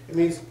candlestick. It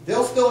means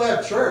they'll still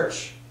have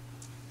church,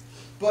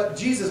 but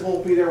Jesus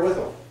won't be there with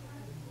them.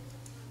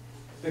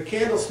 The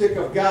candlestick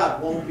of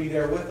God won't be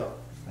there with them.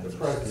 The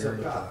presence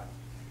of God.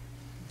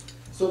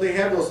 So they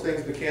had those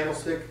things, the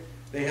candlestick,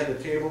 they had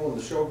the table and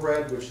the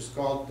showbread, which is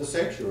called the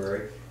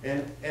sanctuary.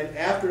 And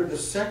after the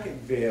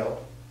second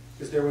veil,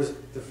 because there was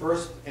the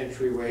first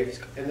entryway,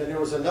 and then there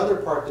was another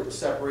part that was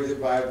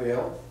separated by a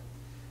veil.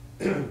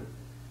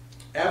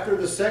 After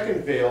the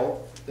second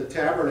veil, the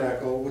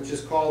tabernacle, which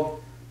is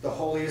called the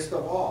holiest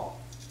of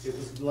all. It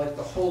was like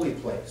the holy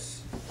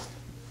place.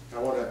 I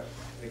gotta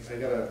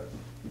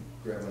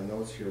grab my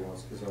notes here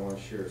once because I want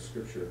to share a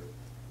scripture.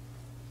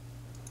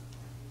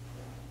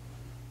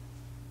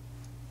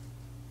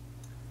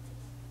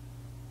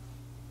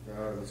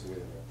 Let's wait a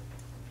minute.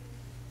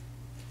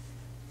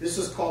 This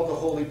is called the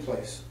holy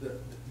place,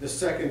 the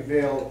second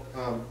veil,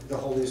 the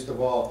holiest of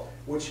all,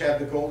 which had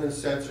the golden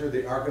censer,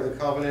 the Ark of the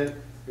Covenant,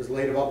 was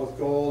laid about with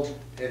gold.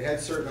 It had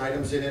certain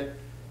items in it.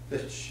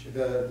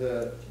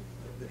 The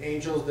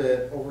angels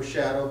that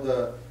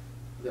overshadowed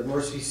the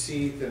mercy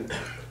seat, and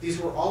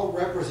these were all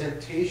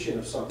representation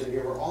of something. They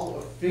were all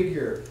a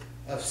figure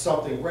of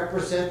something,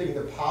 representing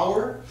the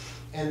power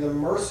and the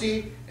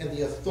mercy and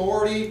the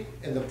authority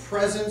and the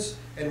presence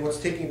and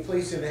what's taking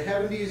place in the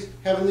heavenlies.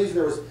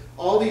 There was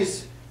all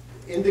these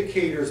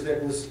indicators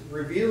that was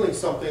revealing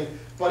something,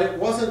 but it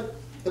wasn't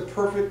the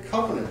perfect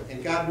covenant,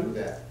 and God knew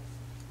that.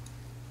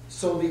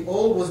 So the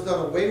old was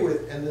done away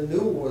with, and the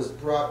new was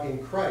brought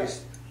in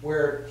Christ,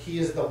 where he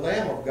is the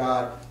Lamb of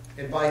God,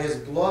 and by his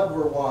blood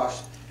we're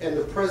washed, and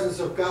the presence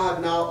of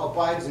God now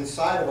abides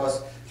inside of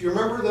us. Do you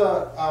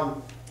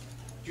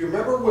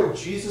remember when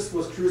Jesus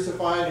was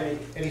crucified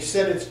and he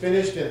said it's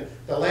finished, and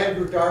the land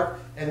grew dark,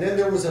 and then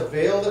there was a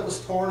veil that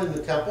was torn in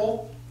the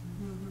temple?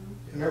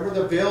 Remember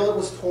the veil that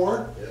was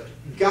torn? Yeah.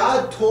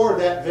 God tore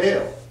that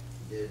veil.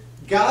 Yeah.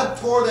 God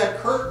tore that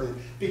curtain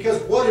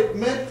because what it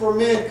meant for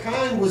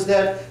mankind was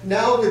that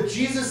now that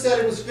Jesus said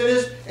it was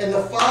finished and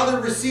the Father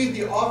received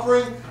the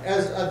offering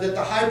as that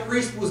the high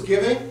priest was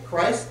giving,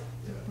 Christ,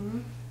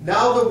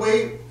 now the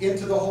way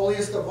into the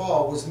holiest of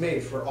all was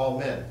made for all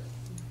men.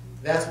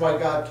 That's why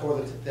God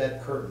tore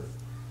that curtain.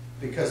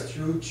 Because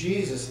through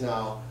Jesus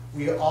now,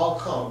 we all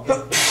come,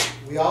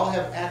 we all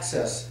have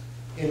access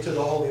into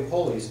the Holy of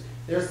Holies.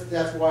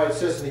 That's why it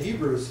says in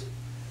Hebrews,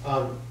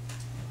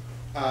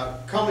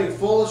 coming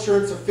full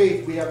assurance of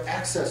faith, we have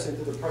access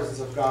into the presence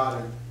of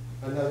God.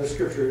 And another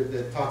scripture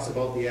that talks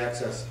about the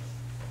access.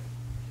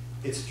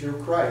 It's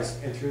through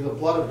Christ and through the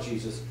blood of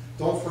Jesus.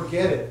 Don't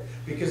forget it,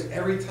 because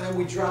every time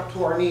we drop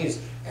to our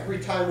knees, every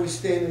time we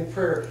stand in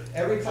prayer,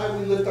 every time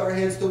we lift our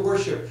hands to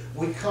worship,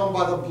 we come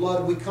by the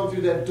blood, we come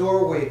through that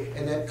doorway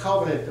and that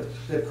covenant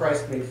that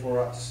Christ made for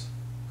us.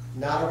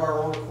 Not of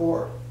our own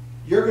accord.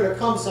 You're going to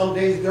come some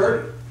days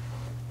dirty,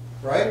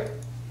 right?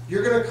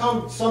 You're going to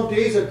come some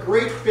days a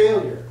great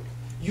failure.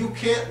 You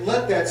can't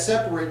let that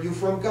separate you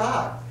from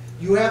God.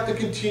 You have to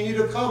continue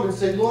to come and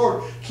say,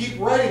 Lord, keep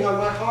writing on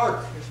my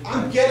heart.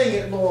 I'm getting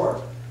it,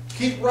 Lord.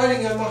 Keep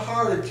writing on my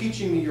heart and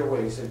teaching me your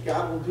ways, and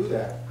God will do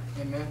that.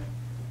 Amen.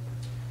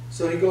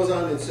 So he goes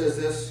on and says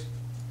this.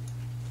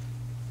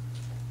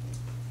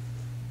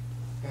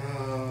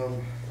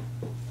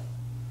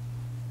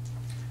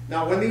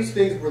 Now when these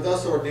things were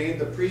thus ordained,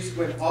 the priest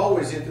went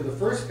always into the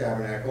first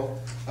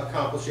tabernacle,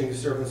 accomplishing the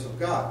service of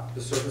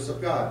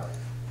God.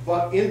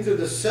 But into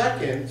the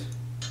second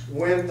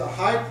went the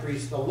high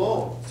priest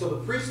alone. So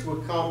the priest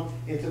would come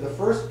into the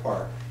first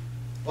part,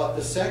 but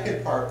the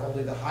second part,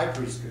 only the high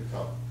priest could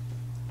come.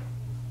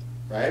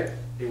 Right?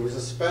 It was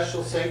a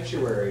special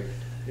sanctuary.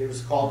 It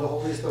was called the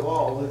holiest of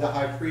all, only the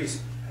high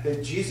priest,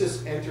 that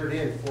Jesus entered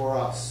in for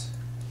us,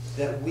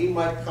 that we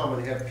might come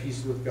and have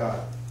peace with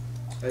God.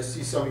 I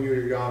see some of you are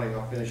yawning.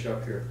 I'll finish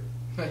up here.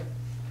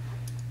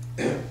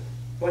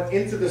 But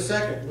into the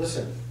second,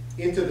 listen,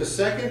 into the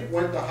second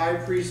went the high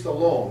priest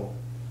alone.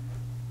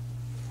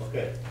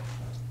 Okay.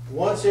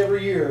 Once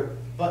every year,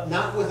 but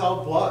not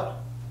without blood.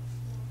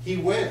 He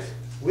went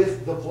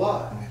with the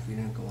blood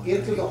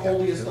into the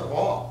holiest of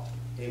all.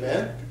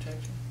 Amen.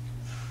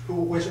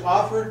 Which he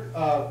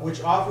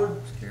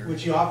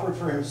offered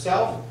for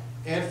himself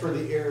and for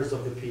the heirs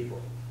of the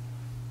people.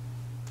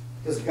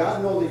 Does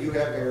God know that you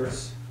have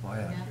heirs? Oh,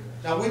 yeah.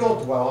 Now we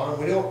don't dwell on them.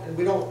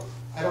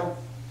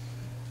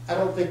 I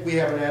don't think we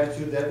have an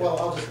attitude that, well,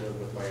 I'll just live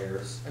with my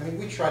heirs. I mean,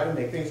 we try to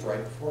make things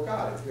right before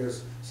God. If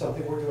there's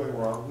something we're doing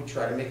wrong, we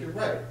try to make it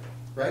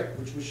right?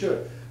 Which we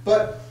should.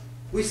 But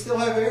we still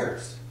have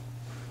heirs.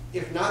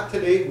 If not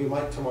today, we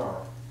might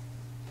tomorrow.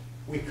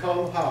 We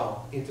come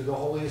how? Into the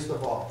holiest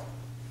of all.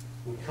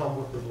 We come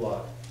with the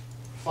blood.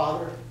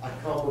 Father, I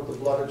come with the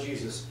blood of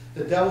Jesus.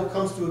 The devil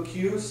comes to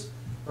accuse,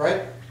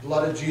 right?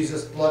 Blood of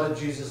Jesus, blood of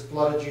Jesus,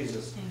 blood of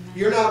Jesus. Amen.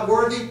 You're not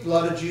worthy,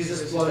 blood of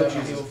Jesus, blood of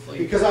Jesus.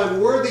 Because I'm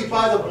worthy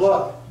by the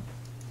blood,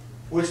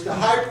 which the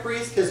high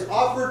priest has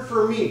offered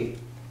for me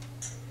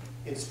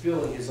in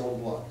spilling his own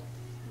blood.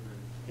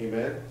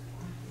 Amen?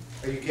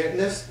 Are you getting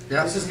this?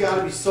 Yeah. This has got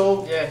to be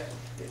so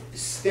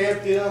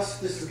stamped in us.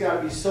 This has got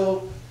to be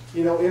so,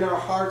 in our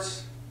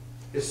hearts,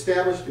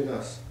 established in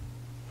us.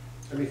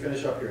 Let me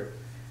finish up here.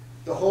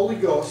 The Holy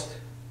Ghost,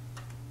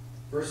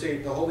 verse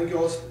 8, the Holy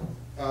Ghost,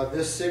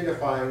 this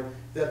signifying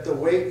that the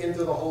way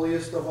into the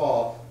holiest of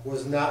all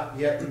was not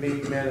yet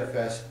made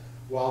manifest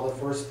while the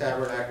first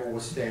tabernacle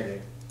was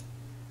standing,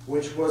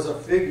 which was a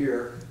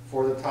figure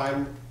for the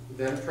time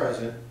then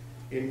present,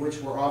 in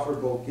which were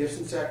offered both gifts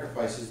and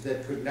sacrifices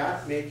that could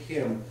not make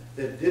him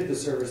that did the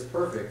service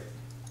perfect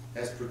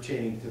as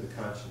pertaining to the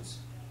conscience.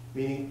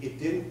 Meaning it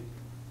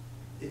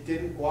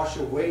didn't wash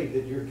away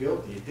that you're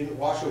guilty. It didn't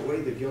wash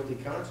away the guilty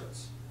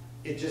conscience.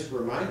 It just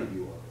reminded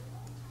you of it.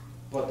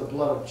 But the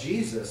blood of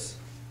Jesus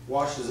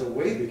washes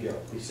away the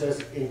guilt. He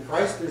says, in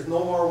Christ there's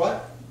no more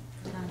what?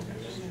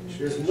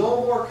 There's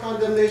no more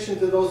condemnation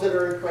to those that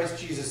are in Christ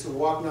Jesus, who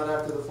walk not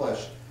after the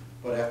flesh,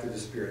 but after the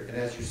Spirit. And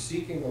as you're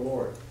seeking the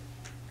Lord,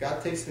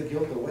 God takes the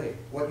guilt away.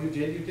 What you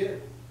did, you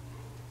did.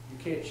 You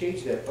can't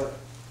change that, but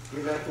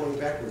you're not going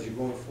backwards. You're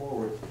going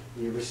forward.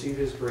 And you receive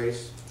His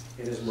grace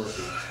and His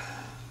mercy.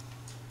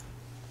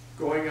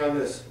 Going on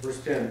this, verse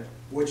 10,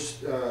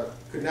 which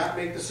could not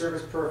make the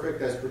service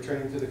perfect as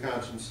pertaining to the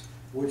conscience,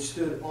 which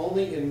stood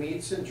only in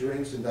meats and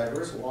drinks and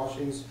diverse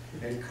washings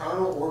and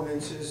carnal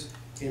ordinances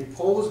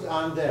imposed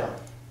on them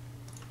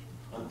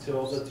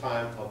until the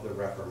time of the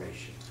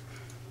Reformation.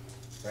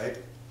 Right?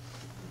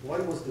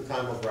 When was the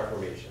time of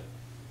Reformation?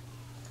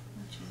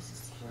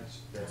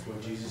 That's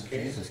when Jesus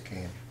came. Jesus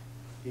came.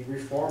 He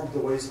reformed the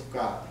ways of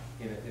God,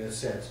 in a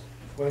sense.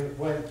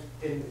 When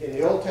in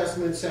the Old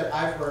Testament it said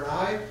eye for an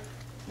eye,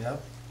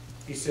 Yep.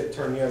 He said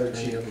turn the other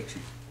cheek.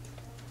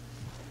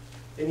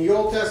 In the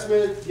Old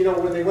Testament,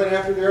 when they went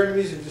after their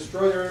enemies and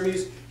destroyed their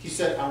enemies, He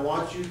said, I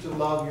want you to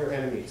love your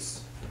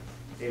enemies.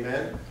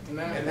 Amen?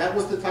 Amen. And that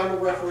was the time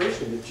of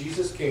Reformation, that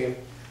Jesus came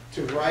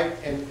to write,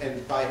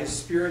 and by His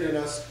Spirit in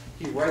us,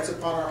 He writes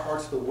upon our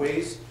hearts the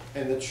ways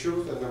and the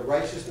truth and the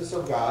righteousness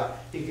of God.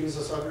 He gives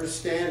us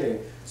understanding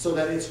so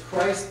that it's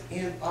Christ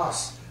in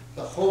us,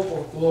 the hope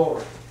of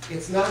glory.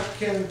 It's not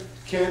Ken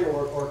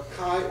or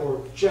Kai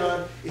or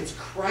John. It's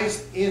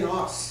Christ in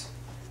us,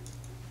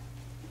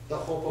 the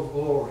hope of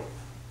glory.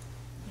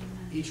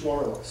 Amen. Each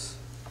one of us.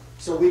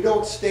 So we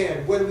don't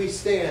stand. When we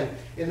stand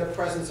in the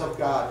presence of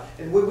God,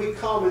 and when we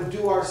come and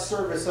do our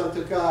service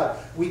unto God,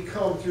 we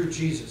come through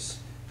Jesus.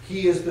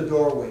 He is the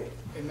doorway.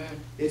 Amen.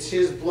 It's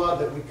His blood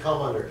that we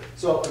come under.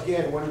 So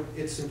again,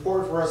 it's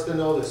important for us to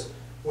know this.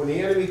 When the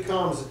enemy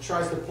comes and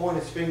tries to point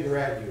his finger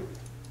at you,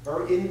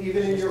 or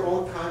even in your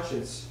own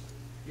conscience,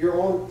 your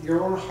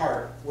own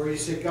heart, where you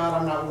say, God,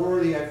 I'm not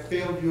worthy, I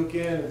failed you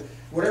again.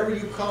 Whatever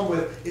you come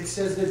with, it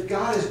says that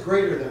God is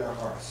greater than our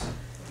hearts.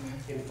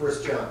 In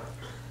 1 John.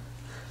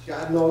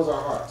 God knows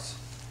our hearts.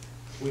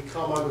 We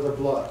come under the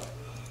blood.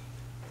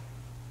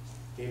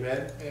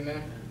 Amen?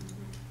 Amen.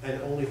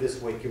 And only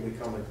this way can we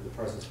come into the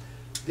presence.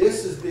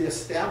 This is the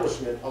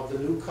establishment of the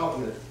new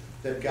covenant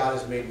that God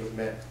has made with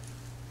men.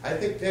 I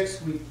think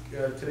next week,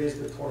 today's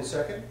the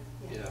 22nd?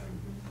 Yeah.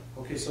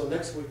 Okay, so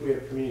next week we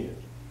have communion.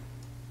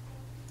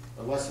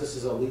 Unless this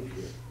is a leap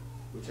year,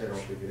 which I don't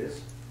think it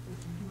is.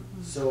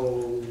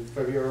 So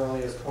February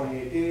only has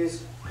 28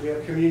 days. We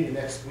have communion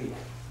next week.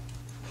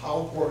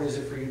 How important is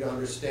it for you to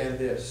understand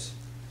this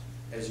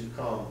as you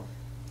come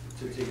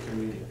to take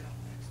communion?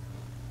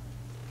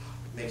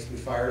 Makes me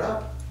fired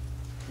up.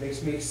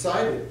 Makes me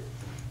excited.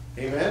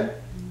 Amen?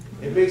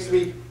 It makes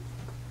me,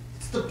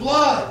 it's the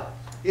blood.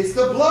 It's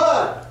the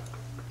blood.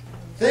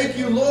 Thank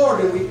you,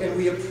 Lord. And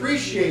we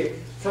appreciate,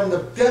 from the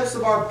depths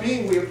of our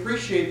being, we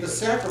appreciate the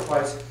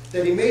sacrifice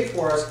that He made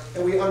for us,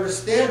 and we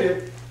understand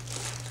it,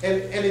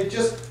 and it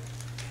just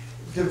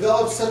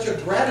develops such a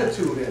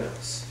gratitude in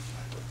us.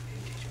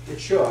 It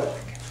should.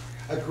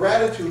 A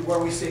gratitude where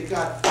we say,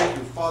 God, thank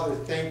you. Father,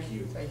 thank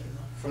you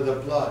for the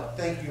blood.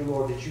 Thank you,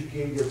 Lord, that you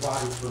gave your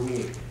body for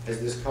me as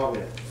this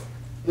covenant.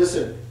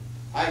 Listen,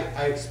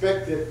 I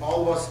expect that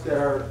all of us that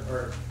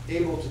are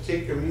able to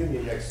take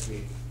communion next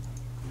week,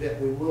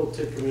 that we will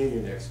take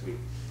communion next week.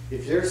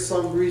 If there's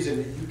some reason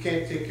that you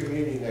can't take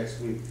communion next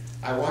week,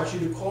 I want you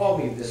to call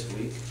me this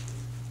week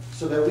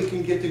so that we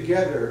can get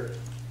together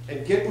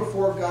and get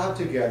before God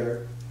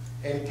together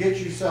and get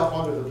yourself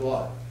under the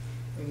blood.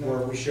 Amen. Where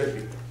we should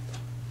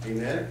be.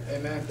 Amen?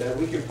 Amen. That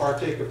we can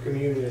partake of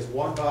communion as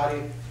one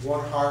body,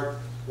 one heart,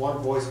 one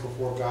voice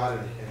before God,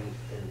 and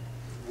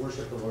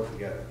worship the Lord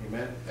together.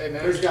 Amen?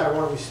 Amen. Praise God.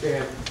 Why don't we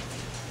stand?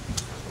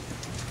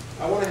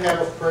 I want to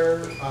have a prayer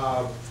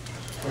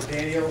for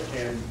Daniel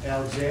and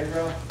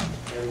Alexandra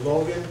and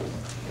Logan.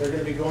 They're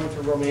going to be going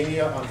to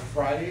Romania on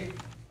Friday.